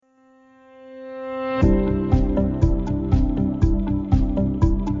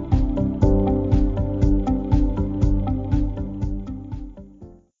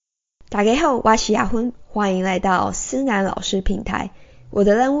大家好，我是雅芬，欢迎来到思南老师平台。我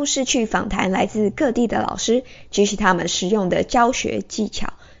的任务是去访谈来自各地的老师，举起他们实用的教学技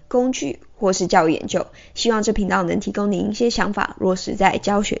巧、工具或是教育研究，希望这频道能提供您一些想法，落实在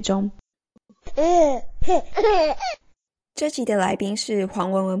教学中。这集的来宾是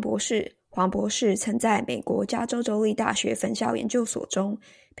黄文文博士。黄博士曾在美国加州州立大学分校研究所中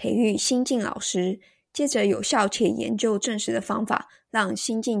培育新进老师，借着有效且研究证实的方法，让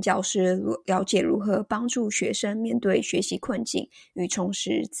新进教师了解如何帮助学生面对学习困境与重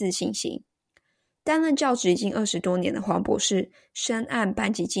拾自信心。担任教职已经20多年的黄博士，深谙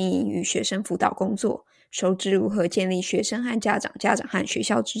班级经营与学生辅导工作，熟知如何建立学生和家长、家长和学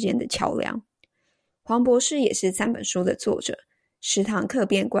校之间的桥梁。黄博士也是3本书的作者，10堂课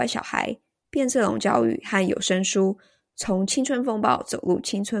变乖小孩、变色龙教育和有声书从青春风暴走入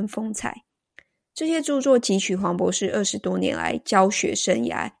青春风采。这些著作汲取黄博士20多年来教学生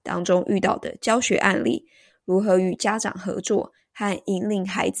涯当中遇到的教学案例，如何与家长合作和引领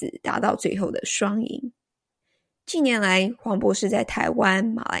孩子达到最后的双赢。近年来，黄博士在台湾、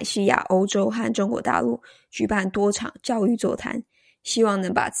马来西亚、欧洲和中国大陆举办多场教育座谈，希望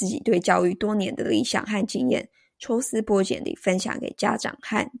能把自己对教育多年的理想和经验抽丝剥茧地分享给家长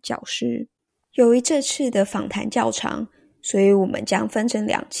和教师。由于这次的访谈较长，所以我们将分成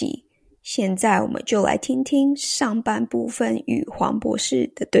2集。现在我们就来听听上半部分与黄博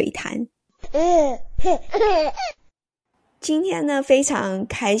士的对谈。今天呢，非常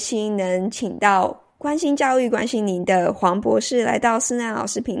开心能请到关心教育、关心您的黄博士来到思南老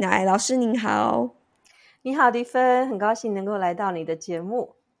师平台。老师您好。你好，迪芬，很高兴能够来到你的节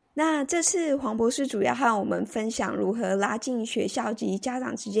目。那这次黄博士主要和我们分享如何拉近学校及家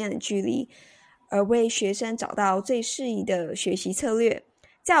长之间的距离，而为学生找到最适宜的学习策略。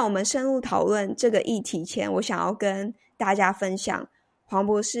在我们深入讨论这个议题前，我想要跟大家分享黄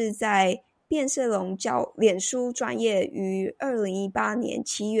博士在变色龙脸书专页于2018年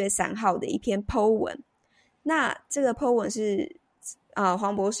7月3号的一篇 po 文。那这个 po 文是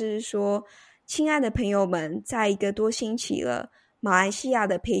黄博士说，亲爱的朋友们，在1个多星期了，马来西亚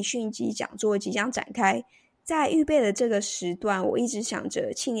的培训及讲座即将展开。在预备的这个时段，我一直想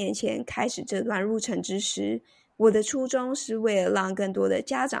着7年前开始这段路程之时，我的初衷是为了让更多的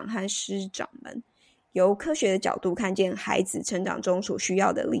家长和师长们由科学的角度看见孩子成长中所需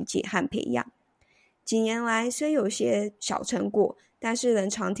要的理解和培养。几年来虽有些小成果，但是仍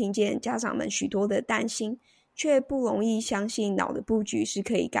常听见家长们许多的担心，却不容易相信脑的布局是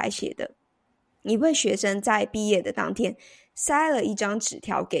可以改写的。一位学生在毕业的当天塞了一张纸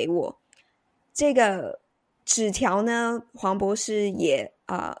条给我，这个纸条呢，黄博士也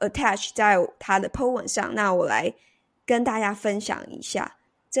attach 在他的 po 文上，那我来跟大家分享一下。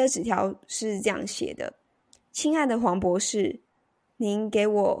这纸条是这样写的：亲爱的黄博士，您给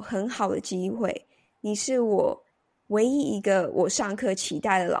我很好的机会，你是我唯一一个我上课期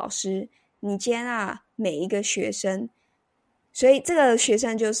待的老师，你接纳每一个学生。所以这个学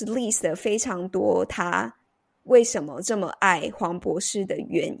生就是 list 了非常多他为什么这么爱黄博士的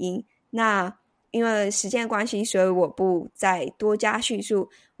原因。那因为时间关系，所以我不再多加叙述，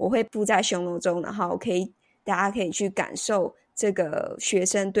我会附在show note中，然后大家可以去感受这个学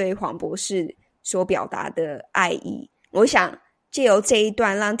生对黄博士所表达的爱意。我想借由这一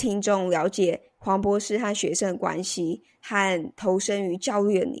段让听众了解黄博士和学生的关系和投身于教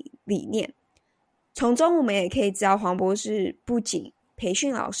育的理念，从中我们也可以知道黄博士不仅培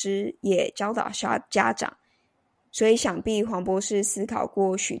训老师，也教导家长，所以想必黄博士思考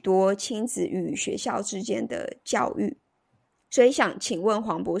过许多亲子与学校之间的教育。所以想请问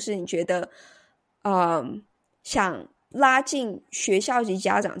黄博士，你觉得想拉近学校及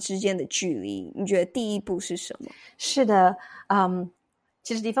家长之间的距离，你觉得第一步是什么？是的，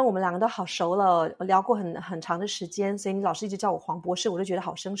其实迪芬我们2个都好熟了，我聊过很长的时间，所以你老师一直叫我黄博士，我就觉得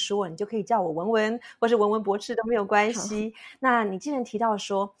好生疏哦，你就可以叫我文文或是文文博士都没有关系。那你既然提到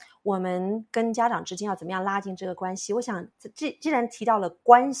说我们跟家长之间要怎么样拉近这个关系，我想既然提到了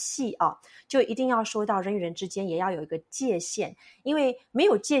关系啊，就一定要说到人与人之间也要有一个界限，因为没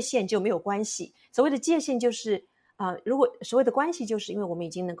有界限就没有关系。所谓的界限就是如果所谓的关系，就是因为我们已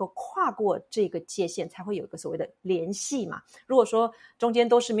经能够跨过这个界限，才会有一个所谓的联系嘛。如果说中间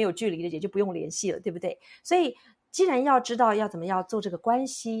都是没有距离的，也就不用联系了，对不对？所以既然要知道要怎么样做这个关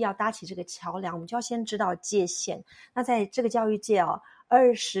系，要搭起这个桥梁，我们就要先知道界限。那在这个教育界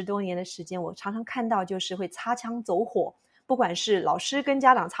20多年的时间，我常常看到就是会擦枪走火，不管是老师跟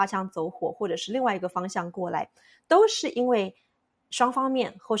家长擦枪走火，或者是另外一个方向过来，都是因为双方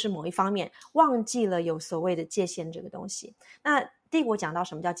面或是某一方面忘记了有所谓的界限这个东西。那第一个我讲到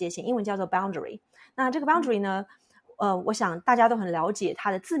什么叫界限，英文叫做 boundary。 那这个 boundary 呢，我想大家都很了解它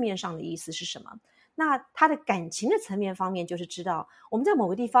的字面上的意思是什么。那它的感情的层面方面，就是知道我们在某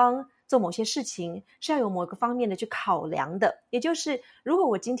个地方做某些事情是要有某个方面的去考量的。也就是如果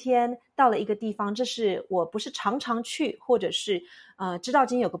我今天到了一个地方，这是我不是常常去，或者是知道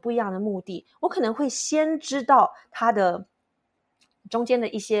今天有个不一样的目的，我可能会先知道它的中间的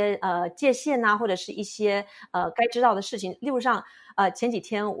一些界限啊，或者是一些该知道的事情。例如上前几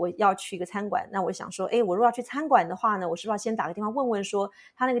天我要去一个餐馆，那我想说我如果要去餐馆的话呢，我是不是要先打个电话问问说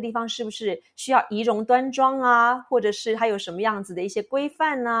他那个地方是不是需要仪容端庄啊，或者是他有什么样子的一些规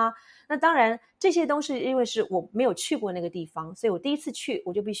范啊。那当然这些都是因为是我没有去过那个地方，所以我第一次去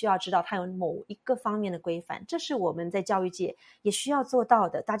我就必须要知道它有某一个方面的规范，这是我们在教育界也需要做到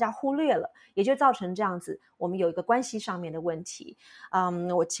的，大家忽略了，也就造成这样子我们有一个关系上面的问题。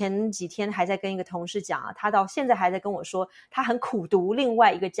我前几天还在跟一个同事讲他到现在还在跟我说他很苦读另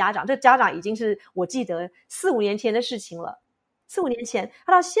外一个家长，这家长已经是我记得4-5年前的事情了。4-5年前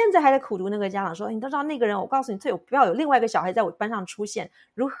他到现在还在苦读那个家长说你都知道那个人，我告诉你最有不要有另外一个小孩在我班上出现，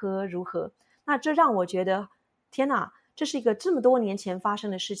如何如何。那这让我觉得天哪，这是一个这么多年前发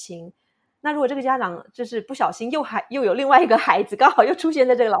生的事情。那如果这个家长就是不小心又有另外一个孩子刚好又出现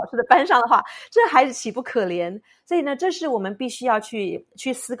在这个老师的班上的话，这孩子岂不可怜。所以呢，这是我们必须要去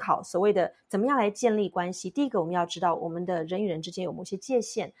思考所谓的怎么样来建立关系。第一个我们要知道我们的人与人之间有某些界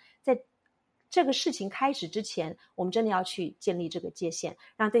限，在这个事情开始之前我们真的要去建立这个界限，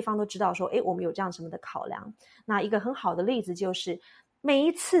让对方都知道说我们有这样什么的考量。那一个很好的例子就是每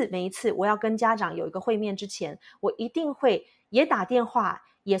一次我要跟家长有一个会面之前，我一定会也打电话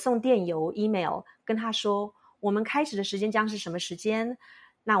也送电邮 email 跟他说我们开始的时间将是什么时间，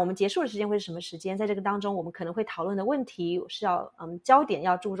那我们结束的时间会是什么时间，在这个当中我们可能会讨论的问题是要焦点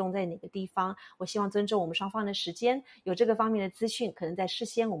要注重在哪个地方，我希望尊重我们双方的时间，有这个方面的资讯可能在事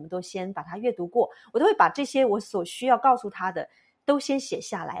先我们都先把它阅读过，我都会把这些我所需要告诉他的都先写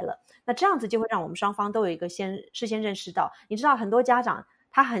下来了。那这样子就会让我们双方都有一个事先认识到。你知道很多家长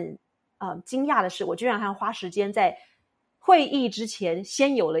他很惊讶的是，我居然还花时间在会议之前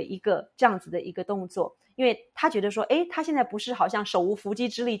先有了一个这样子的一个动作，因为他觉得说他现在不是好像手无缚鸡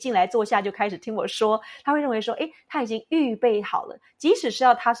之力进来坐下就开始听我说，他会认为说他已经预备好了，即使是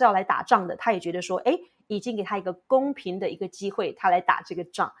他是要来打仗的，他也觉得说已经给他一个公平的一个机会他来打这个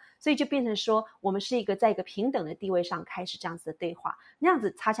仗。所以就变成说我们是一个在一个平等的地位上开始这样子的对话，那样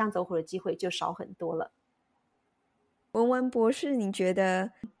子擦枪走火的机会就少很多了。文文博士，你觉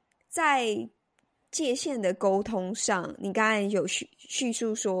得在界限的沟通上，你刚才有叙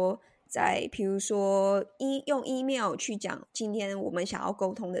述说在比如说用 email 去讲今天我们想要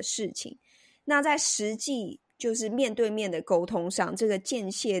沟通的事情，那在实际就是面对面的沟通上，这个界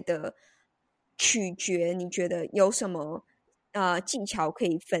限的取决你觉得有什么技巧可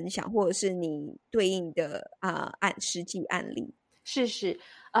以分享，或者是你对应的实际案例？是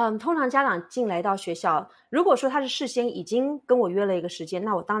通常家长进来到学校，如果说他是事先已经跟我约了一个时间，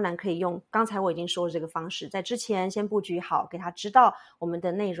那我当然可以用刚才我已经说的这个方式，在之前先布局好，给他知道我们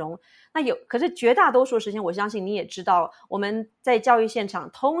的内容。那可是绝大多数时间，我相信你也知道，我们在教育现场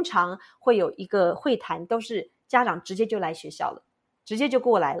通常会有一个会谈，都是家长直接就来学校了，直接就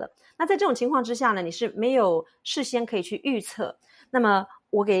过来了。那在这种情况之下呢，你是没有事先可以去预测。那么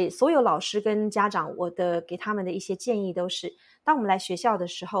我给所有老师跟家长给他们的一些建议都是，当我们来学校的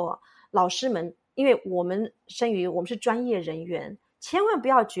时候老师们因为我们是专业人员，千万不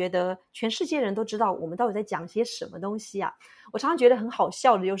要觉得全世界人都知道我们到底在讲些什么东西啊。我常常觉得很好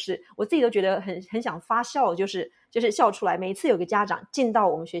笑的就是我自己都觉得很想发笑，就是笑出来。每一次有个家长进到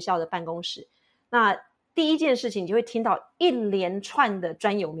我们学校的办公室，那第一件事情你就会听到一连串的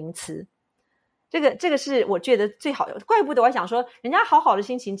专有名词，这个是我觉得最好的，怪不得我还想说人家好好的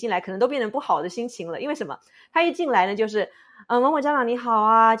心情进来可能都变成不好的心情了。因为什么？他一进来呢就是某某家长你好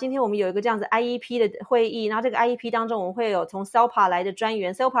啊，今天我们有一个这样子 IEP 的会议，然后这个 IEP 当中我们会有从 SELPA 来的专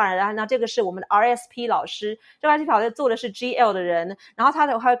员 SELPA， 然后这个是我们的 RSP 老师，这个 RSP 老师做的是 GL 的人，然后他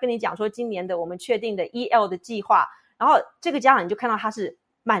会跟你讲说今年的我们确定的 EL 的计划，然后这个家长你就看到他是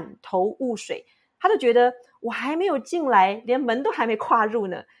满头雾水，他就觉得我还没有进来，连门都还没跨入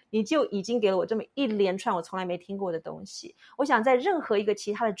呢，你就已经给了我这么一连串我从来没听过的东西。我想在任何一个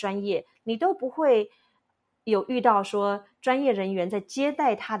其他的专业，你都不会有遇到说专业人员在接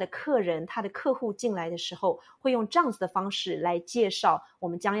待他的客人他的客户进来的时候会用这样子的方式来介绍我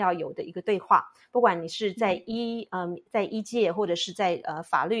们将要有的一个对话。不管你是在医界，或者是在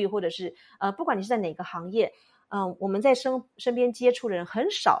法律，或者是不管你是在哪个行业，我们在身边接触的人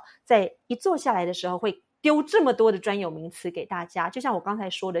很少在一坐下来的时候会丢这么多的专有名词给大家，就像我刚才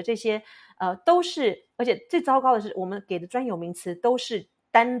说的，这些都是，而且最糟糕的是，我们给的专有名词都是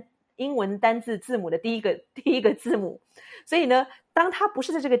英文单字字母的第一个字母，所以呢，当他不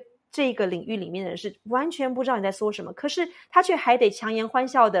是在这个领域里面的人，是完全不知道你在说什么，可是他却还得强颜欢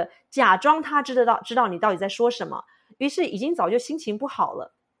笑的假装他知道你到底在说什么，于是已经早就心情不好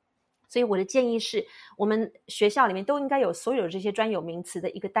了。所以我的建议是，我们学校里面都应该有所有这些专有名词的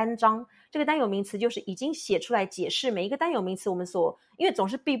一个单章，这个单有名词就是已经写出来解释每一个单有名词，因为总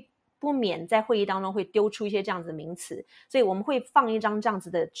是不免在会议当中会丢出一些这样子的名词，所以我们会放一张这样子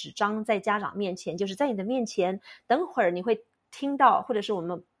的纸张在家长面前，就是在你的面前，等会儿你会听到，或者是我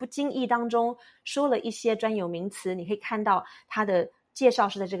们不经意当中说了一些专有名词，你可以看到它的介绍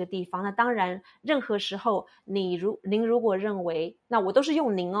是在这个地方。那当然任何时候您如果认为，那我都是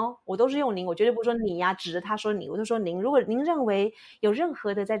用您哦，我绝对不说你呀，指着他说你，我都说您。如果您认为有任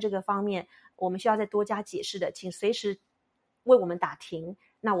何的在这个方面我们需要再多加解释的，请随时为我们打停，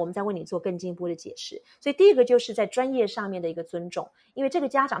那我们再为你做更进一步的解释。所以第一个就是在专业上面的一个尊重，因为这个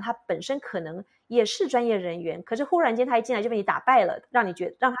家长他本身可能也是专业人员，可是忽然间他一进来就被你打败了，让他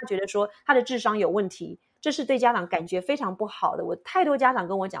觉得说他的智商有问题，这是对家长感觉非常不好的。我太多家长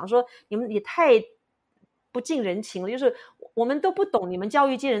跟我讲说，你们也太不近人情了，就是我们都不懂你们教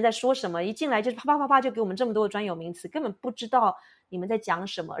育界人在说什么，一进来就啪啪啪啪就给我们这么多的专有名词，根本不知道你们在讲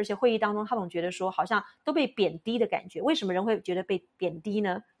什么，而且会议当中他总觉得说好像都被贬低的感觉。为什么人会觉得被贬低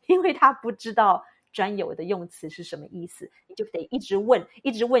呢？因为他不知道专有的用词是什么意思，你就得一直问，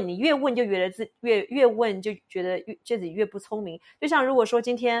你越问就越问就觉得自己越不聪明。就像如果说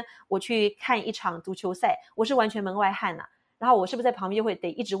今天我去看一场足球赛，我是完全门外汉啊，然后我是不是在旁边就会得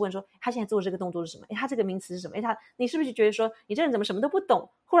一直问说他现在做的这个动作是什么？他这个名词是什么？你是不是觉得说你这人怎么什么都不懂？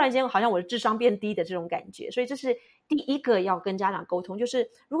忽然间好像我的智商变低的这种感觉。所以这是第一个要跟家长沟通，就是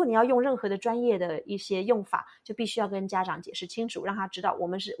如果你要用任何的专业的一些用法，就必须要跟家长解释清楚，让他知道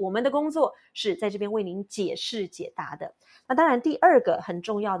我们的工作是在这边为您解释解答的。那当然第二个很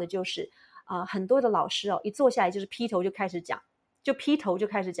重要的就是很多的老师一坐下来就是劈头就开始讲，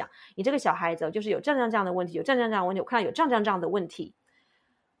你这个小孩子就是有这样的问题，有这样的问题，我看到有这样的问题。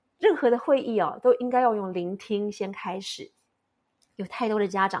任何的会议都应该要用聆听先开始。有太多的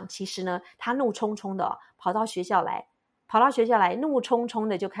家长其实呢，他怒冲冲的跑到学校来，怒冲冲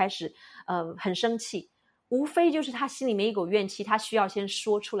的就开始很生气，无非就是他心里面一股怨气，他需要先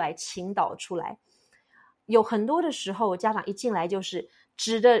说出来，倾倒出来。有很多的时候家长一进来就是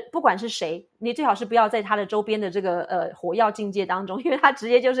指的不管是谁，你最好是不要在他的周边的这个火药境界当中，因为他直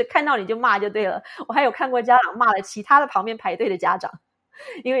接就是看到你就骂就对了。我还有看过家长骂了其他的旁边排队的家长，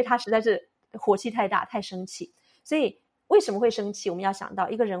因为他实在是火气太大，太生气。所以为什么会生气？我们要想到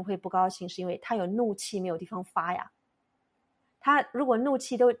一个人会不高兴，是因为他有怒气没有地方发呀。他如果怒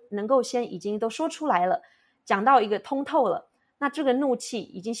气都能够已经都说出来了，讲到一个通透了，那这个怒气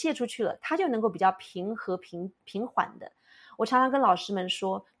已经泄出去了，他就能够比较平和平缓的。我常常跟老师们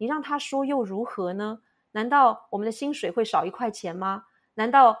说，你让他说又如何呢？难道我们的薪水会少1块钱吗？难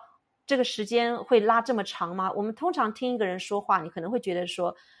道这个时间会拉这么长吗？我们通常听一个人说话，你可能会觉得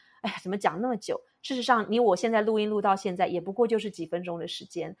说，哎呀，怎么讲那么久？事实上我现在录音录到现在也不过就是几分钟的时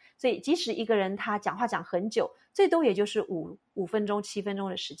间，所以即使一个人他讲话讲很久，最多也就是5分钟7分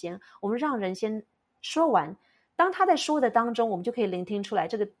钟的时间，我们让人先说完。当他在说的当中，我们就可以聆听出来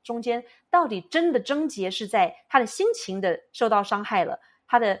这个中间到底真的症结是在他的心情的受到伤害了，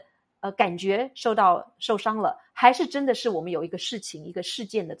他的感觉受伤了，还是真的是我们有一个事情一个事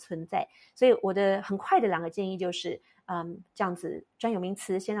件的存在。所以我的很快的2个建议就是这样子专有名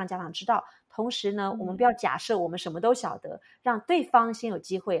词先让家长知道，同时呢我们不要假设我们什么都晓得，让对方先有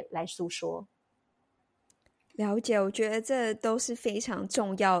机会来诉说。了解，我觉得这都是非常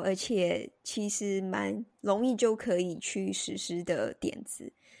重要，而且其实蛮容易就可以去实施的点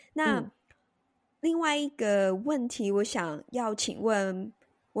子。那另外一个问题，我想要请问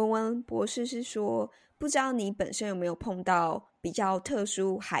文文博士是说，不知道你本身有没有碰到比较特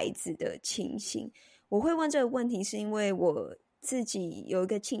殊孩子的情形？我会问这个问题是因为我自己有一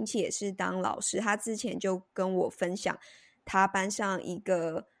个亲戚也是当老师，他之前就跟我分享他班上一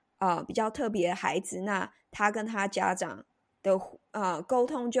个比较特别的孩子，那他跟他家长的沟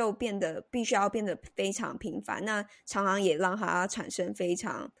通就必须要变得非常频繁，那常常也让他产生非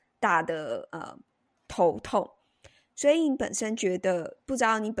常大的头痛。所以你本身觉得，不知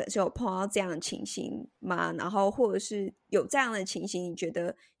道你本身有碰到这样的情形吗？然后或者是有这样的情形，你觉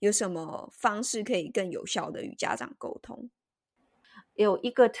得有什么方式可以更有效的与家长沟通？有一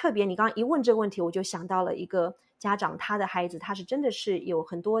个特别，你刚刚一问这个问题，我就想到了一个家长他的孩子他是真的是有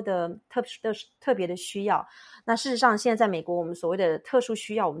很多的特别的需要。那事实上现在在美国，我们所谓的特殊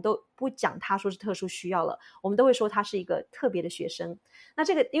需要，我们都不讲他说是特殊需要了，我们都会说他是一个特别的学生。那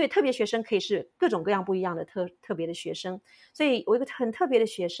这个因为特别学生可以是各种各样不一样的特别的学生，所以我一个很特别的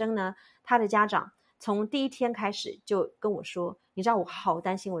学生呢，他的家长从第一天开始就跟我说，你知道我好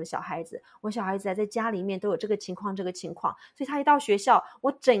担心我的小孩子，我小孩子在家里面都有这个情况，所以他一到学校，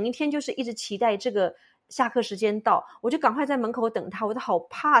我整一天就是一直期待这个下课时间到，我就赶快在门口等他，我都好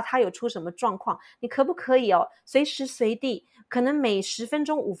怕他有出什么状况，你可不可以随时随地，可能每10分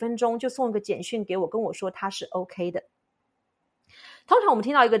钟5分钟就送一个简讯给我，跟我说他是 OK 的。通常我们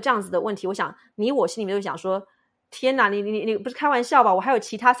听到一个这样子的问题，我想你我心里面就想说，天哪，你不是开玩笑吧？我还有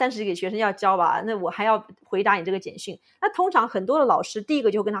其他30几个学生要教吧？那我还要回答你这个简讯？那通常很多的老师第一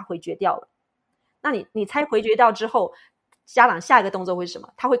个就跟他回绝掉了。那你猜回绝掉之后，家长下一个动作会是什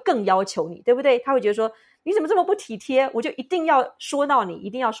么？他会更要求你，对不对？他会觉得说，你怎么这么不体贴？我就一定要说到你，一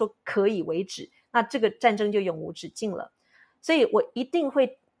定要说可以为止。那这个战争就永无止境了。所以我一定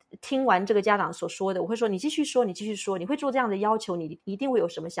会听完这个家长所说的，我会说你继续说，你会做这样的要求，你一定会有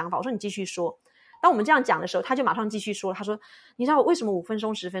什么想法？我说你继续说。当我们这样讲的时候，他就马上继续说，他说你知道我为什么5分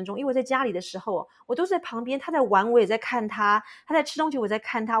钟10分钟？因为我在家里的时候，我都是在旁边，他在玩我也在看他，他在吃东西我在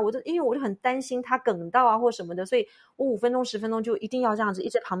看他，因为我就很担心他梗到啊或什么的，所以我5分钟10分钟就一定要这样子一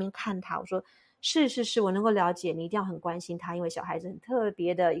直在旁边看他。我说是，我能够了解你一定要很关心他，因为小孩子很特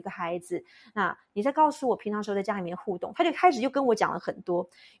别的一个孩子。那你在告诉我平常时候在家里面互动，他就开始就跟我讲了很多。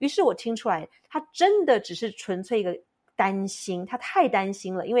于是我听出来他真的只是纯粹一个担心，他太担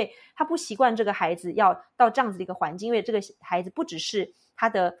心了，因为他不习惯这个孩子要到这样子的一个环境，因为这个孩子不只是他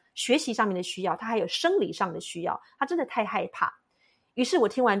的学习上面的需要，他还有生理上的需要，他真的太害怕。于是我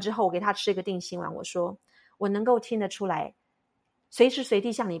听完之后，我给他吃一个定心丸，我说我能够听得出来随时随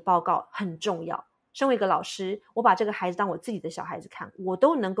地向你报告很重要，身为一个老师，我把这个孩子当我自己的小孩子看，我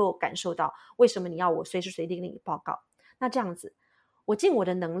都能够感受到为什么你要我随时随地跟你报告。那这样子我尽我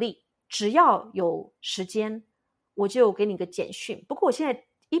的能力，只要有时间我就给你个简讯。不过我现在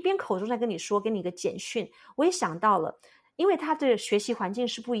一边口中在跟你说给你个简讯，我也想到了，因为他的学习环境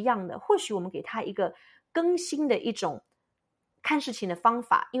是不一样的，或许我们给他一个更新的一种看事情的方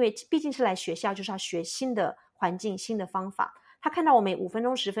法，因为毕竟是来学校就是要学新的环境新的方法。他看到我每5分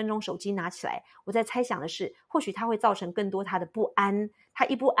钟10分钟手机拿起来，我在猜想的是或许他会造成更多他的不安，他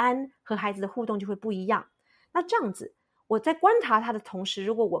一不安和孩子的互动就会不一样。那这样子我在观察他的同时，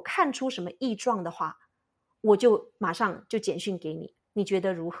如果我看出什么异状的话，我就马上就简讯给你，你觉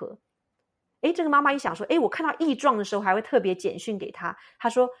得如何？这个妈妈一想说，我看到异状的时候还会特别简讯给他，她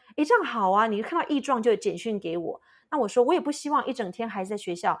说这样好啊，你看到异状就简讯给我。那我说我也不希望一整天孩子在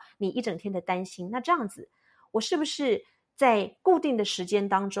学校你一整天的担心，那这样子我是不是在固定的时间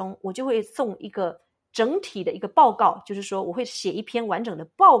当中，我就会送一个整体的一个报告，就是说我会写一篇完整的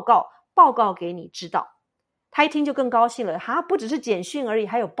报告给你知道。他一听就更高兴了，不只是简讯而已，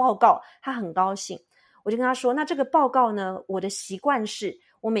还有报告，他很高兴。我就跟他说，那这个报告呢，我的习惯是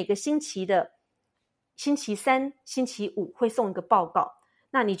我每个星期的星期3星期5会送一个报告，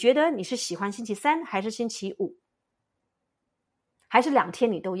那你觉得你是喜欢星期3还是星期5，还是2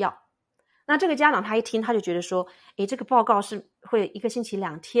天你都要？那这个家长他一听他就觉得说，这个报告是会一个星期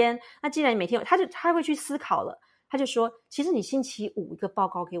2天，那既然每天他会去思考了，他就说其实你星期5一个报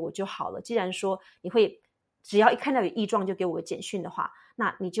告给我就好了，既然说你会只要一看到有异状就给我个简讯的话，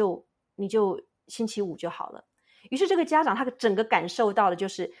那你就星期5就好了。于是这个家长他整个感受到的就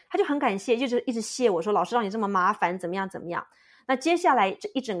是他就很感谢，就是一直谢我说老师让你这么麻烦怎么样。那接下来这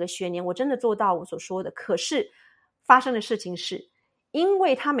一整个学年我真的做到我所说的，可是发生的事情是因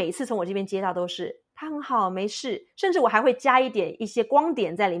为他每一次从我这边接到都是他很好没事，甚至我还会加一些光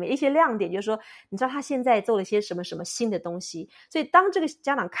点在里面，一些亮点，就是说你知道他现在做了些什么什么新的东西。所以当这个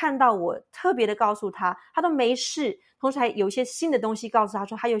家长看到我特别的告诉他都没事，同时还有一些新的东西告诉他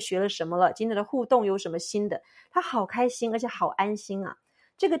说他又学了什么了，今天的互动有什么新的，他好开心而且好安心啊。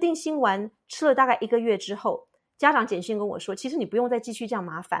这个定心丸吃了大概1个月之后，家长简讯跟我说其实你不用再继续这样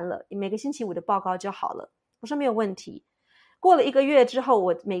麻烦了，你每个星期5的报告就好了。我说没有问题。过了1个月之后，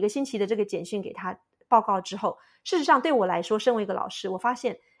我每个星期的这个简讯给他报告之后，事实上对我来说身为一个老师，我发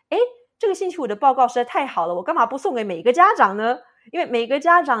现这个星期5的报告实在太好了，我干嘛不送给每一个家长呢？因为每个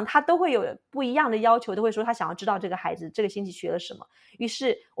家长他都会有不一样的要求，都会说他想要知道这个孩子这个星期学了什么。于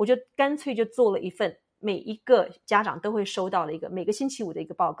是我就干脆就做了一份每一个家长都会收到的一个每个星期5的一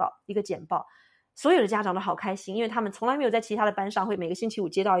个报告，一个简报。所有的家长都好开心，因为他们从来没有在其他的班上会每个星期5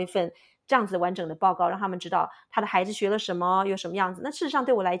接到一份这样子完整的报告，让他们知道他的孩子学了什么，有什么样子。那事实上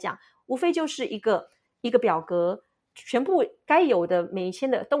对我来讲无非就是一个表格，全部该有的每一天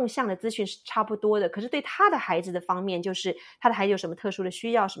的动向的资讯是差不多的，可是对他的孩子的方面，就是他的孩子有什么特殊的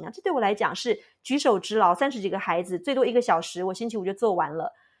需要什么样，这对我来讲是举手之劳，30几个孩子最多1个小时，我星期五就做完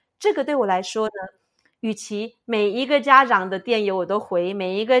了。这个对我来说呢，与其每一个家长的电邮我都回，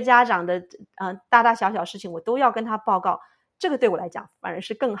每一个家长的大大小小事情我都要跟他报告，这个对我来讲反而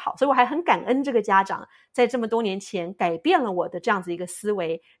是更好。所以我还很感恩这个家长在这么多年前改变了我的这样子一个思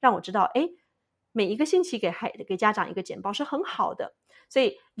维，让我知道每一个星期给家长一个简报是很好的。所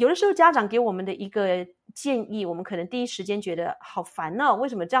以有的时候家长给我们的一个建议，我们可能第一时间觉得好烦哦，为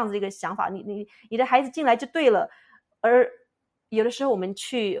什么这样子一个想法，你的孩子进来就对了，而有的时候我们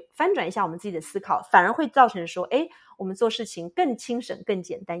去翻转一下我们自己的思考，反而会造成说我们做事情更轻省更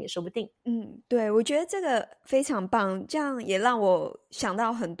简单也说不定。对，我觉得这个非常棒，这样也让我想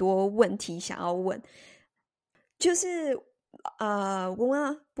到很多问题想要问，就是文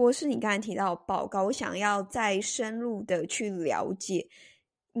文博士你刚才提到的报告，我想要再深入的去了解，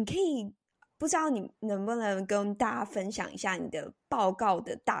你可以不知道你能不能跟大家分享一下你的报告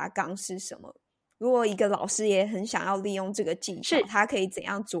的大纲是什么，如果一个老师也很想要利用这个技巧，他可以怎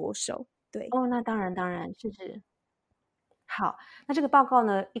样着手？对，那当然是好。那这个报告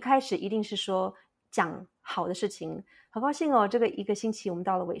呢，一开始一定是说讲好的事情，好高兴哦，这个1个星期我们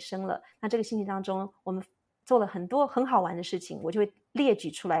到了尾声了。那这个星期当中我们做了很多很好玩的事情，我就会列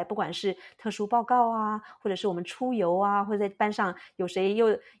举出来，不管是特殊报告啊，或者是我们出游啊，或者在班上有谁又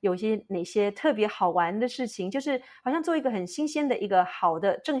有哪些特别好玩的事情，就是好像做一个很新鲜的一个好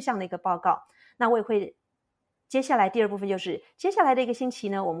的正向的一个报告。那我也会接下来第2部分就是接下来的1个星期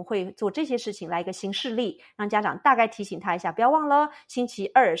呢，我们会做这些事情来一个行事历，让家长大概提醒他一下，不要忘了星期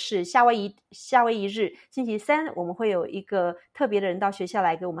2是夏威夷日，星期3我们会有一个特别的人到学校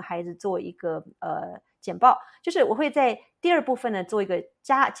来给我们孩子做一个简报，就是我会在第2部分呢做一个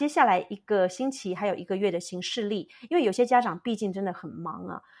接下来1个星期还有1个月的行事历。因为有些家长毕竟真的很忙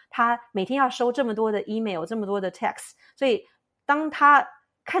啊，他每天要收这么多的 email 这么多的 text， 所以当他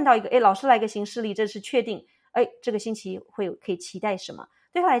看到一个老师来一个行事历，这是确定这个星期可以期待什么，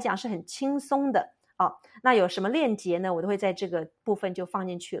对他来讲是很轻松的那有什么链接呢，我都会在这个部分就放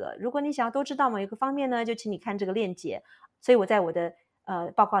进去了。如果你想要多知道某一个方面呢，就请你看这个链接。所以我在我的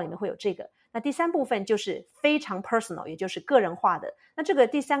报告里面会有这个。那第3部分就是非常 personal， 也就是个人化的。那这个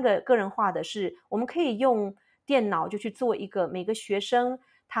第3个个人化的是我们可以用电脑就去做一个每个学生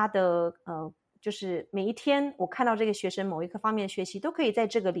他的就是每一天我看到这个学生某一个方面的学习都可以在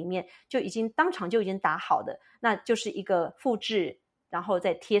这个里面就已经当场就已经打好的，那就是一个复制然后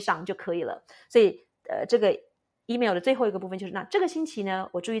再贴上就可以了。所以这个 email 的最后一个部分就是，那这个星期呢，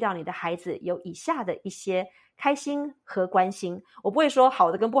我注意到你的孩子有以下的一些开心和关心。我不会说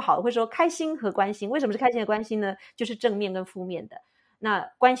好的跟不好的，会说开心和关心。为什么是开心和关心呢？就是正面跟负面的。那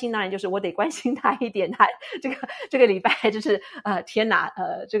关心当然就是我得关心他一点，他这个礼拜就是天哪，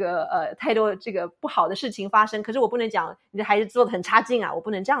太多这个不好的事情发生，可是我不能讲你的孩子做得很差劲啊，我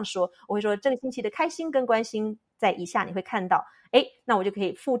不能这样说。我会说这个星期的开心跟关心在以下你会看到，那我就可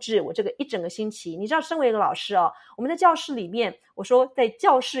以复制我这个一整个星期。你知道身为一个老师我们在教室里面，我说在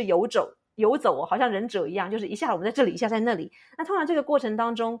教室游走好像忍者一样，就是一下我们在这里，一下在那里。那通常这个过程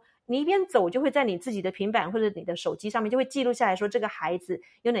当中，你一边走就会在你自己的平板或者你的手机上面就会记录下来，说这个孩子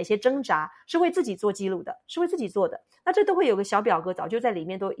有哪些挣扎是会自己做记录的，是会自己做的。那这都会有个小表格，早就在里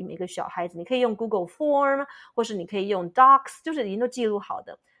面都每个小孩子，你可以用 Google Form 或是你可以用 Docs， 就是已经都记录好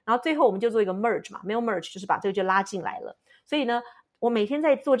的。然后最后我们就做一个 merge 嘛，没有 merge 就是把这个就拉进来了。所以呢，我每天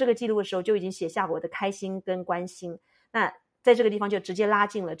在做这个记录的时候就已经写下我的开心跟关心。那在这个地方就直接拉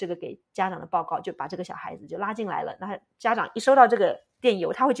进了这个给家长的报告，就把这个小孩子就拉进来了。那家长一收到这个电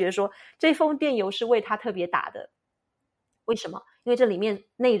邮，他会觉得说这封电邮是为他特别打的。为什么？因为这里面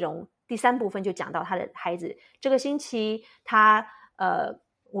内容第3部分就讲到他的孩子这个星期他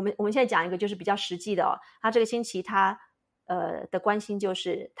我们现在讲一个就是比较实际的他这个星期他的关心就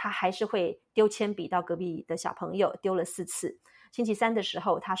是他还是会丢铅笔到隔壁的小朋友，丢了4次。星期3的时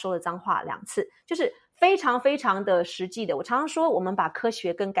候他说了脏话2次，就是非常非常的实际的。我常常说我们把科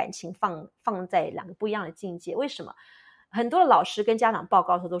学跟感情放在2个不一样的境界。为什么？很多的老师跟家长报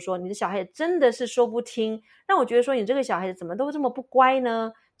告的时候都说你的小孩子真的是说不听，让我觉得说你这个小孩子怎么都这么不乖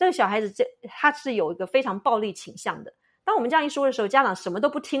呢？这个小孩子他是有一个非常暴力倾向的。当我们这样一说的时候，家长什么都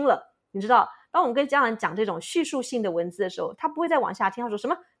不听了。你知道当我们跟家长讲这种叙述性的文字的时候，他不会再往下听，他说什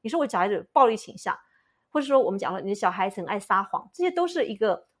么你说我小孩子有暴力倾向，或者说我们讲了你的小孩子很爱撒谎，这些都是一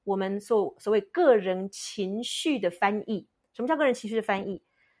个我们所谓个人情绪的翻译。什么叫个人情绪的翻译？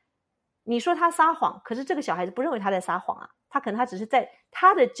你说他撒谎，可是这个小孩子不认为他在撒谎啊，他可能他只是在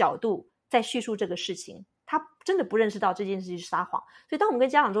他的角度在叙述这个事情，他真的不认识到这件事情是撒谎。所以当我们跟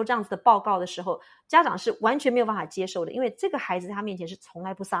家长做这样子的报告的时候，家长是完全没有办法接受的，因为这个孩子在他面前是从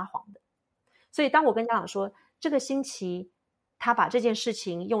来不撒谎的。所以当我跟家长说这个星期他把这件事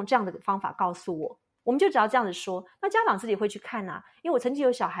情用这样的方法告诉我，我们就只要这样子说，那家长自己会去看啊。因为我曾经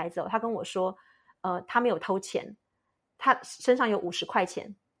有小孩子他跟我说他没有偷钱，他身上有50块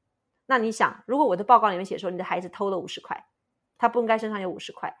钱。那你想，如果我的报告里面写说你的孩子偷了50块，他不应该身上有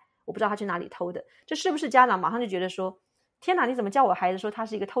50块，我不知道他去哪里偷的，这是不是家长马上就觉得说，天哪，你怎么叫我孩子说他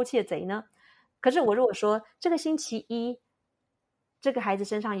是一个偷窃贼呢？可是我如果说这个星期一这个孩子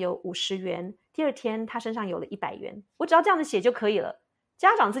身上有50元，第二天他身上有了100元，我只要这样子写就可以了。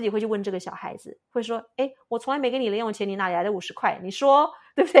家长自己会去问这个小孩子，会说我从来没给你零用钱，你哪里来的50块？你说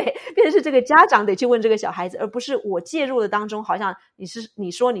对不对？变成是这个家长得去问这个小孩子，而不是我介入的当中，好像你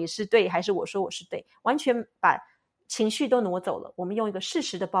说你是对，还是我说我是对，完全把情绪都挪走了。我们用一个事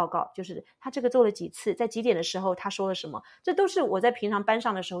实的报告，就是他这个做了几次，在几点的时候他说了什么，这都是我在平常班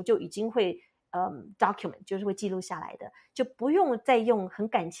上的时候就已经会document， 就是会记录下来的，就不用再用很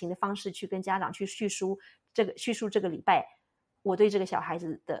感情的方式去跟家长去叙述这个礼拜我对这个小孩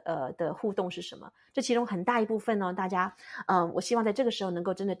子的互动是什么。这其中很大一部分呢，大家我希望在这个时候能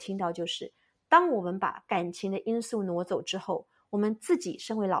够真的听到，就是当我们把感情的因素挪走之后，我们自己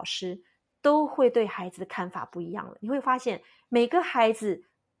身为老师都会对孩子的看法不一样了。你会发现每个孩子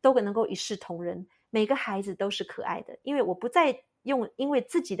都能够一视同仁，每个孩子都是可爱的，因为我不再因为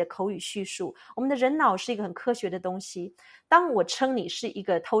自己的口语叙述。我们的人脑是一个很科学的东西，当我称你是一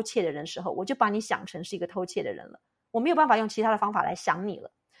个偷窃的人的时候，我就把你想成是一个偷窃的人了，我没有办法用其他的方法来想你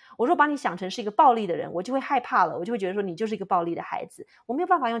了。我说把你想成是一个暴力的人，我就会害怕了，我就会觉得说你就是一个暴力的孩子，我没有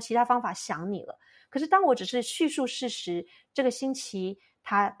办法用其他方法想你了。可是当我只是叙述事实，这个星期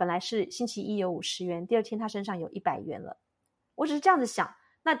他本来是星期一有50元，第二天他身上有100元了，我只是这样子想。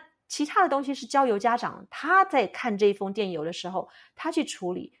那其他的东西是交由家长，他在看这一封电邮的时候他去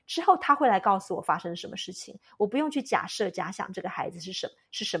处理，之后他会来告诉我发生什么事情，我不用去假想这个孩子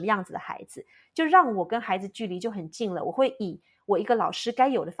是什么样子的孩子，就让我跟孩子距离就很近了。我会以我一个老师该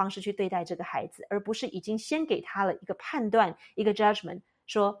有的方式去对待这个孩子，而不是已经先给他了一个判断，一个 judgment，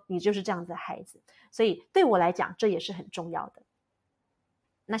 说你就是这样子的孩子。所以对我来讲这也是很重要的。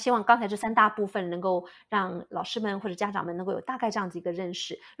那希望刚才这3大部分能够让老师们或者家长们能够有大概这样子一个认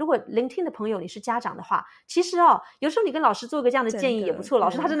识。如果聆听的朋友你是家长的话，其实有时候你跟老师做个这样的建议也不错，老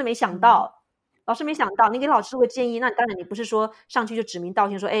师他真的没想到，老师没想到，你给老师做个建议，那当然你不是说上去就指名道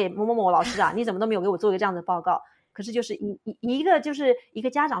姓说某某某老师啊，你怎么都没有给我做一个这样的报告。可是就是一个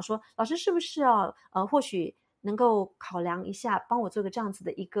家长说，老师是不是或许能够考量一下，帮我做个这样子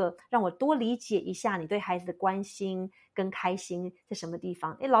的一个，让我多理解一下你对孩子的关心跟开心在什么地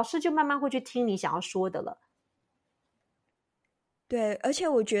方。老师就慢慢会去听你想要说的了。对，而且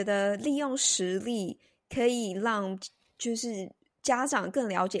我觉得利用实例可以让就是家长更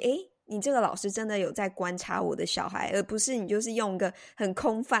了解，你这个老师真的有在观察我的小孩，而不是你就是用一个很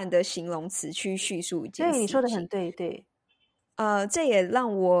空泛的形容词去叙述一件事情。对，你说的很对，对。这也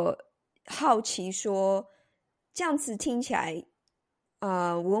让我好奇说，这样子听起来，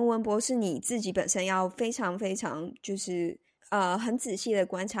文博士你自己本身要非常非常就是很仔细的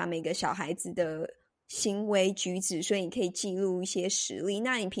观察每个小孩子的行为举止，所以你可以记录一些实例。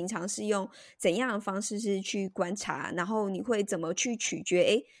那你平常是用怎样的方式是去观察，然后你会怎么去取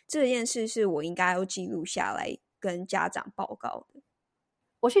决这件事是我应该要记录下来跟家长报告的？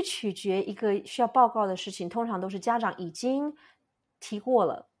我去取决一个需要报告的事情，通常都是家长已经提过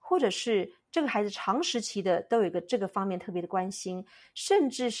了，或者是这个孩子长时期的都有一个这个方面特别的关心，甚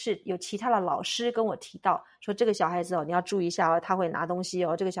至是有其他的老师跟我提到说，这个小孩子你要注意一下他会拿东西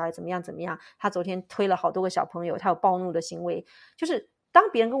这个小孩怎么样怎么样，他昨天推了好多个小朋友，他有暴怒的行为。就是当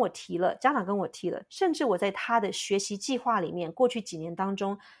别人跟我提了，家长跟我提了，甚至我在他的学习计划里面过去几年当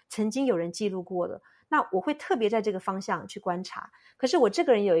中曾经有人记录过了，那我会特别在这个方向去观察。可是我这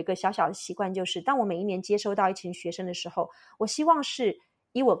个人有一个小小的习惯，就是当我每一年接收到一群学生的时候，我希望是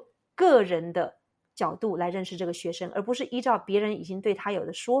以我个人的角度来认识这个学生，而不是依照别人已经对他有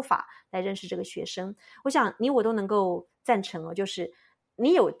的说法来认识这个学生。我想你我都能够赞成就是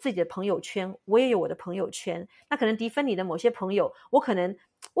你有自己的朋友圈，我也有我的朋友圈。那可能迪芬你的某些朋友，我可能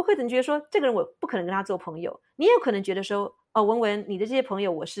觉得说这个人我不可能跟他做朋友，你也有可能觉得说文文你的这些朋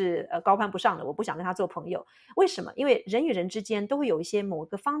友我是高攀不上的，我不想跟他做朋友。为什么？因为人与人之间都会有一些某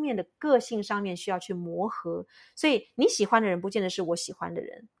个方面的个性上面需要去磨合，所以你喜欢的人不见得是我喜欢的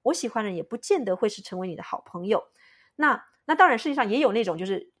人，我喜欢的人也不见得会是成为你的好朋友。那那当然世界上也有那种就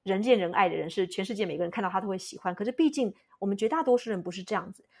是人见人爱的人，是全世界每个人看到他都会喜欢，可是毕竟我们绝大多数人不是这样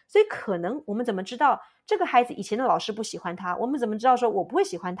子，所以可能我们怎么知道这个孩子以前的老师不喜欢他，我们怎么知道说我不会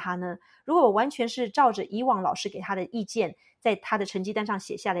喜欢他呢？如果我完全是照着以往老师给他的意见，在他的成绩单上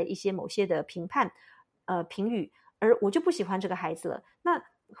写下来一些某些的评判评语，而我就不喜欢这个孩子了，那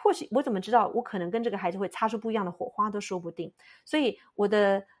或许我怎么知道我可能跟这个孩子会擦出不一样的火花都说不定。所以我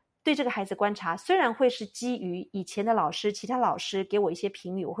的对这个孩子观察虽然会是基于以前的老师其他老师给我一些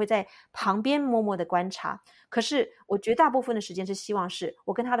评语，我会在旁边默默的观察，可是我绝大部分的时间是希望是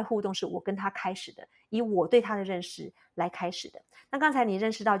我跟他的互动是我跟他开始的，以我对他的认识来开始的。那刚才你认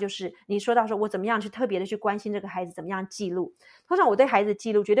识到就是你说到说我怎么样去特别的去关心这个孩子，怎么样记录，通常我对孩子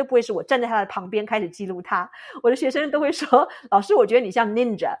记录绝对不会是我站在他的旁边开始记录他，我的学生都会说老师我觉得你像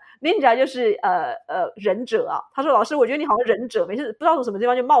ninja 就是忍者啊，他说老师我觉得你好像忍者，每次不知道从什么地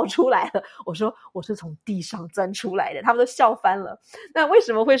方就冒出来了，我说我是从地上钻出来的，他们都笑翻了。那为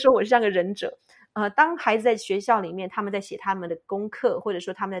什么会说我是像个忍者？当孩子在学校里面他们在写他们的功课，或者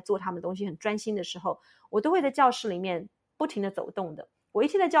说他们在做他们的东西很专心的时候，我都会在教室里面不停的走动的。我一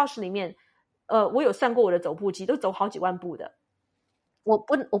天在教室里面我有算过我的走步机，都走好几万步的。我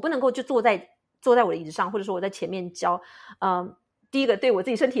不能够就坐在我的椅子上，或者说我在前面教第一个对我自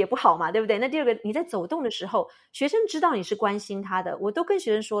己身体也不好嘛，对不对？那第二个你在走动的时候，学生知道你是关心他的，我都跟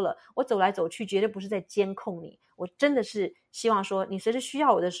学生说了，我走来走去绝对不是在监控你，我真的是希望说你随时需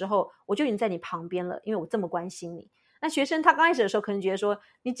要我的时候，我就已经在你旁边了，因为我这么关心你。那学生他刚开始的时候可能觉得说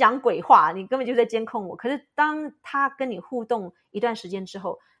你讲鬼话，你根本就在监控我，可是当他跟你互动一段时间之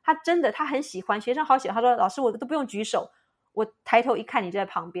后，他很喜欢，学生好喜欢，他说老师我都不用举手，我抬头一看你就在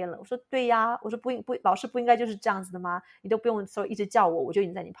旁边了。我说对呀，我说不老师不应该就是这样子的吗？你都不用说一直叫我，我就已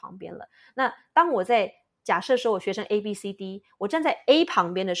经在你旁边了。那当我在假设说我学生 ABCD， 我站在 A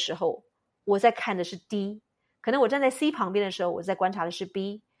旁边的时候，我在看的是 D， 可能我站在 C 旁边的时候，我在观察的是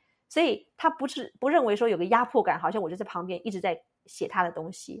B， 所以他不认为说有个压迫感，好像我就在旁边一直在写他的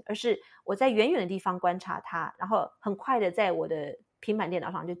东西，而是我在远远的地方观察他，然后很快的在我的平板电脑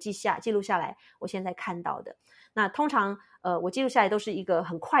上就记录下来我现在看到的。那通常我记录下来都是一个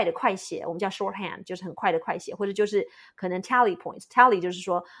很快的快写，我们叫 shorthand， 就是很快的快写，或者就是可能 tally points， tally 就是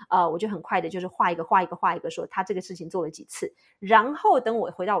说我就很快的就是画一个说他这个事情做了几次，然后等我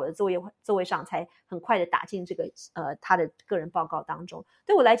回到我的座位上才很快的打进这个他的个人报告当中。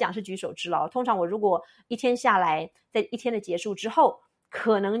对我来讲是举手之劳，通常我如果一天下来，在一天的结束之后，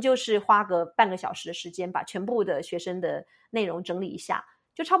可能就是花个半个小时的时间把全部的学生的内容整理一下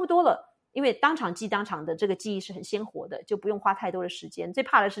就差不多了，因为当场记当场的这个记忆是很鲜活的，就不用花太多的时间。最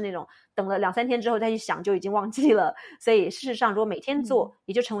怕的是那种等了2-3天之后再去想就已经忘记了，所以事实上如果每天做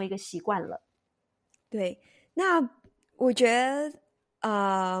也就成为一个习惯了。对，那我觉得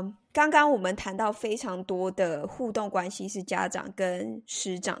刚刚我们谈到非常多的互动关系是家长跟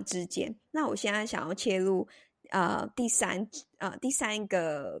师长之间，那我现在想要切入第三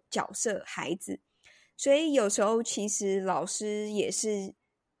个角色孩子，所以有时候其实老师也是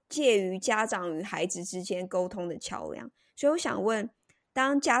介于家长与孩子之间沟通的桥梁。所以我想问，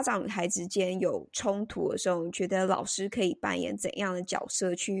当家长与孩子间有冲突的时候，你觉得老师可以扮演怎样的角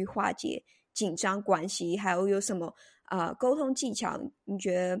色去化解紧张关系？还有什么沟通技巧你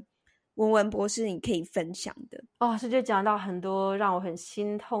觉得文文博士你可以分享的？这就讲到很多让我很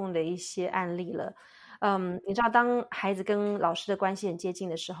心痛的一些案例了。你知道当孩子跟老师的关系很接近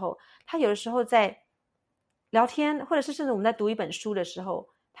的时候，他有的时候在聊天，或者是甚至我们在读一本书的时候，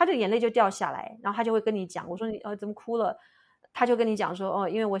他的眼泪就掉下来，然后他就会跟你讲，我说你怎么哭了？他就跟你讲说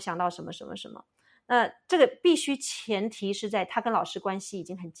因为我想到什么什么什么。那这个必须前提是在他跟老师关系已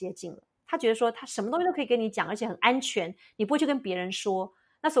经很接近了，他觉得说他什么东西都可以跟你讲，而且很安全，你不会去跟别人说。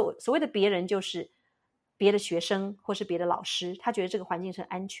那所谓的别人就是别的学生或是别的老师，他觉得这个环境是很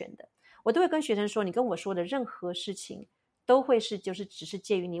安全的。我都会跟学生说，你跟我说的任何事情都会是就是只是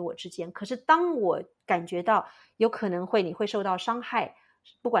介于你我之间，可是当我感觉到有可能你会受到伤害，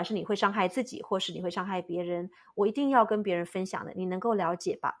不管是你会伤害自己或是你会伤害别人，我一定要跟别人分享的，你能够了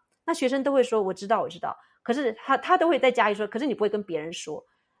解吧？那学生都会说我知道，可是他都会再加一说，可是你不会跟别人说。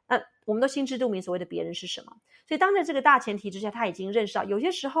那我们都心知肚明所谓的别人是什么，所以当在这个大前提之下，他已经认识到有些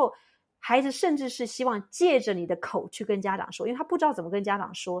时候孩子甚至是希望借着你的口去跟家长说，因为他不知道怎么跟家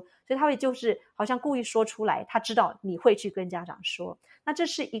长说，所以他会就是好像故意说出来，他知道你会去跟家长说。那这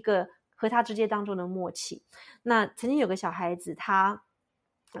是一个和他之间当中的默契。那曾经有个小孩子，他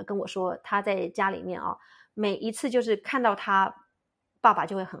跟我说他在家里面每一次就是看到他爸爸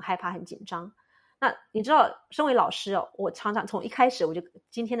就会很害怕很紧张。那你知道，身为老师哦，我常常从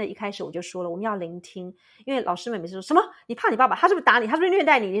今天的一开始我就说了，我们要聆听，因为老师们每次说什么，你怕你爸爸，他是不是打你，他是不是虐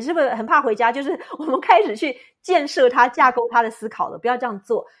待你，你是不是很怕回家？就是我们开始去建设他、架构他的思考了，不要这样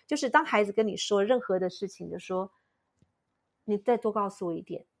做。就是当孩子跟你说任何的事情，就说你再多告诉我一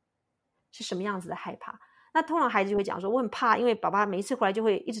点，是什么样子的害怕。那通常孩子就会讲说，我很怕，因为爸爸每一次回来就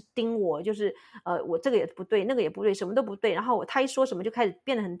会一直盯我，就是我这个也不对，那个也不对，什么都不对，然后他一说什么就开始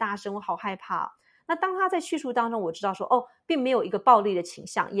变得很大声，我好害怕。那当他在叙述当中，我知道说并没有一个暴力的倾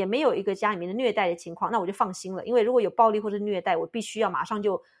向，也没有一个家里面的虐待的情况，那我就放心了。因为如果有暴力或者虐待，我必须要马上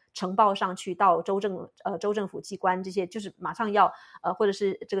就呈报上去到州政府机关，这些就是马上要或者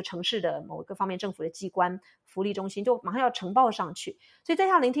是这个城市的某一个方面政府的机关、福利中心，就马上要呈报上去。所以在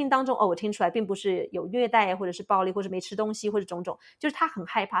他聆听当中，我听出来并不是有虐待或者是暴力或者没吃东西或者种种，就是他很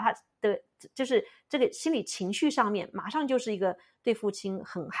害怕，他的就是这个心理情绪上面马上就是一个对父亲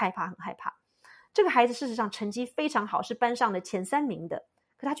很害怕很害怕。这个孩子事实上成绩非常好，是班上的前3名的，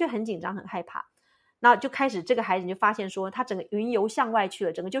可他却很紧张很害怕。那就开始这个孩子你就发现说他整个云游向外去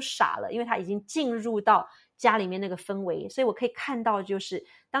了，整个就傻了，因为他已经进入到家里面那个氛围。所以我可以看到，就是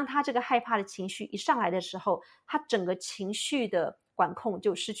当他这个害怕的情绪一上来的时候，他整个情绪的管控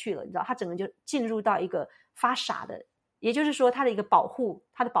就失去了，你知道，他整个就进入到一个发傻的，也就是说他的一个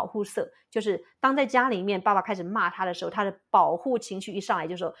他的保护色，就是当在家里面爸爸开始骂他的时候，他的保护情绪一上来，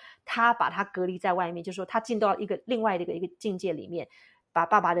就是说他把他隔离在外面，就是说他进到另外的一个境界里面，把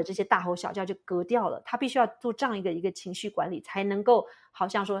爸爸的这些大吼小叫就隔掉了。他必须要做这样一个情绪管理，才能够好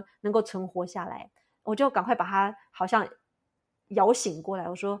像说能够存活下来。我就赶快把他好像摇醒过来，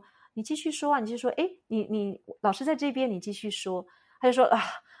我说你继续说啊，你继续说，你老师在这边，你继续说。他就说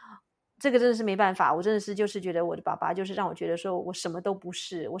这个真的是没办法，我真的是就是觉得我的爸爸就是让我觉得说我什么都不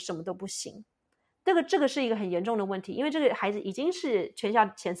是，我什么都不行。这个是一个很严重的问题，因为这个孩子已经是全校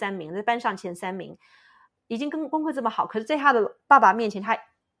前3名，在班上前3名，已经跟功课这么好，可是在他的爸爸面前他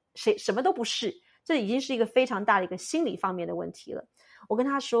什么都不是，这已经是一个非常大的一个心理方面的问题了。我跟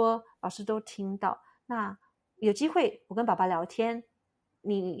他说老师都听到，那有机会我跟爸爸聊天，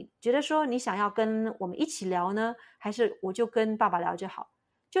你觉得说你想要跟我们一起聊呢，还是我就跟爸爸聊就好？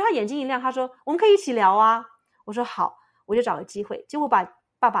就他眼睛一亮，他说我们可以一起聊啊。我说好，我就找个机会，结果把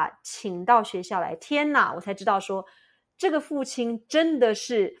爸爸请到学校来。天哪，我才知道说这个父亲真的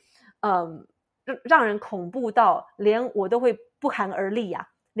是让人恐怖到连我都会不寒而栗啊，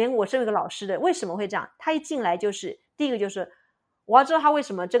连我身为一个老师的为什么会这样。他一进来就是第一个就是我要知道他为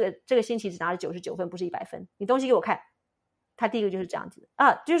什么这个星期只拿了99分不是100分，你东西给我看。他第一个就是这样子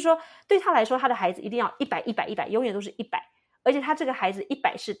就是说对他来说他的孩子一定要100 100 100，永远都是100。而且他这个孩子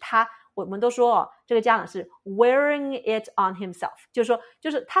100是我们都说这个家长是 wearing it on himself， 就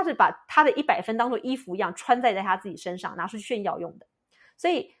是他是把他的100分当作衣服一样穿在他自己身上，拿出去炫耀用的。所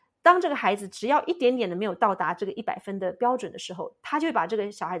以当这个孩子只要一点点的没有到达这个100分的标准的时候，他就会把这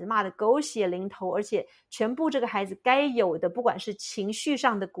个小孩子骂得狗血淋头，而且全部这个孩子该有的不管是情绪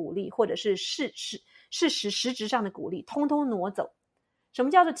上的鼓励或者是实质上的鼓励通通挪走。什么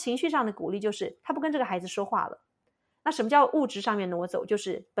叫做情绪上的鼓励？就是他不跟这个孩子说话了。那什么叫物质上面挪走？就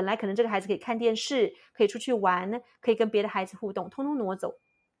是本来可能这个孩子可以看电视，可以出去玩，可以跟别的孩子互动，通通挪走，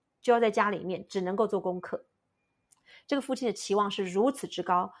就要在家里面只能够做功课。这个父亲的期望是如此之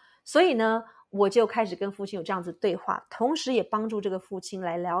高，所以呢我就开始跟父亲有这样子对话，同时也帮助这个父亲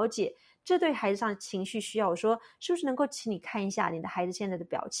来了解这对孩子上的情绪需要。我说是不是能够请你看一下你的孩子现在的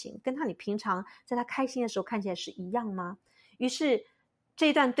表情，跟你平常在他开心的时候看起来是一样吗？于是这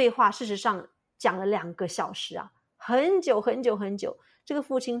一段对话事实上讲了2个小时啊，很久很久很久。这个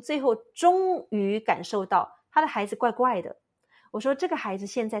父亲最后终于感受到他的孩子怪怪的。我说这个孩子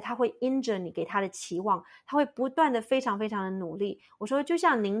现在他会因着你给他的期望，他会不断的非常非常的努力。我说就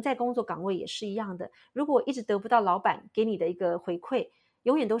像您在工作岗位也是一样的，如果一直得不到老板给你的一个回馈，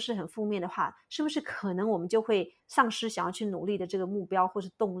永远都是很负面的话，是不是可能我们就会丧失想要去努力的这个目标或是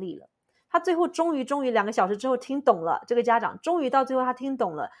动力了？他最后终于2个小时之后听懂了，这个家长终于到最后他听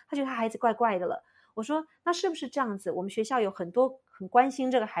懂了，他觉得他孩子怪怪的了。我说那是不是这样子，我们学校有很多很关心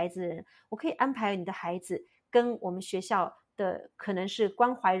这个孩子的人，我可以安排你的孩子跟我们学校的可能是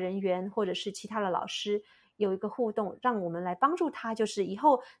关怀人员或者是其他的老师有一个互动，让我们来帮助他，就是以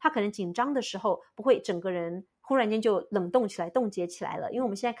后他可能紧张的时候不会整个人忽然间就冷冻起来冻结起来了。因为我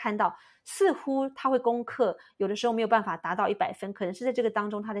们现在看到似乎他会功课有的时候没有办法达到100分，可能是在这个当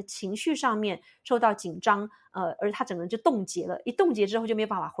中他的情绪上面受到紧张而他整个人就冻结了，一冻结之后就没有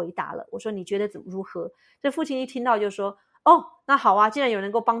办法回答了。我说你觉得如何？这父亲一听到就说那好啊，既然有人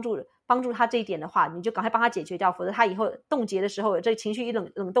能够帮助他这一点的话，你就赶快帮他解决掉，否则他以后冻结的时候这个情绪一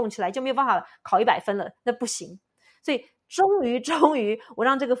冷冻起来就没有办法考100分了，那不行。所以终于我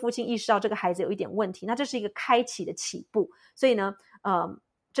让这个父亲意识到这个孩子有一点问题，那这是一个开启的起步。所以呢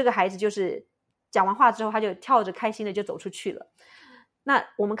这个孩子就是讲完话之后，他就跳着开心的就走出去了。那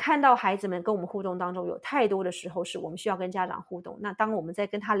我们看到孩子们跟我们互动当中，有太多的时候是我们需要跟家长互动，那当我们在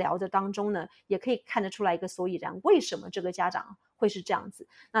跟他聊的当中呢，也可以看得出来一个所以然，为什么这个家长会是这样子。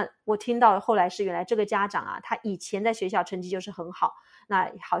那我听到后来是原来这个家长啊，他以前在学校成绩就是很好，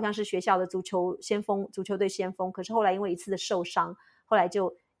那好像是学校的足球队先锋，可是后来因为一次的受伤，后来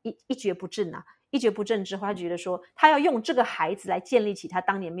就一蹶不振啊。一蹶不振之后，他觉得说他要用这个孩子来建立起他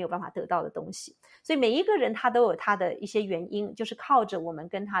当年没有办法得到的东西。所以每一个人他都有他的一些原因，就是靠着我们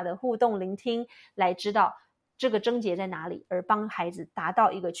跟他的互动聆听来知道这个症结在哪里，而帮孩子达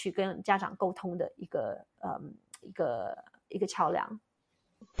到一个去跟家长沟通的一个桥梁。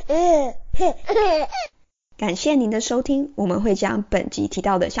感谢您的收听，我们会将本集提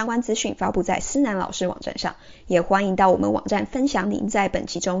到的相关资讯发布在思南老师网站上，也欢迎到我们网站分享您在本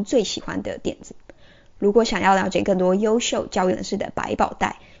集中最喜欢的点子。如果想要了解更多优秀教育人士的百宝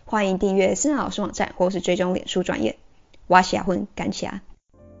袋，欢迎订阅思南老师网站或是追踪脸书专页。我是阿芬，感谢。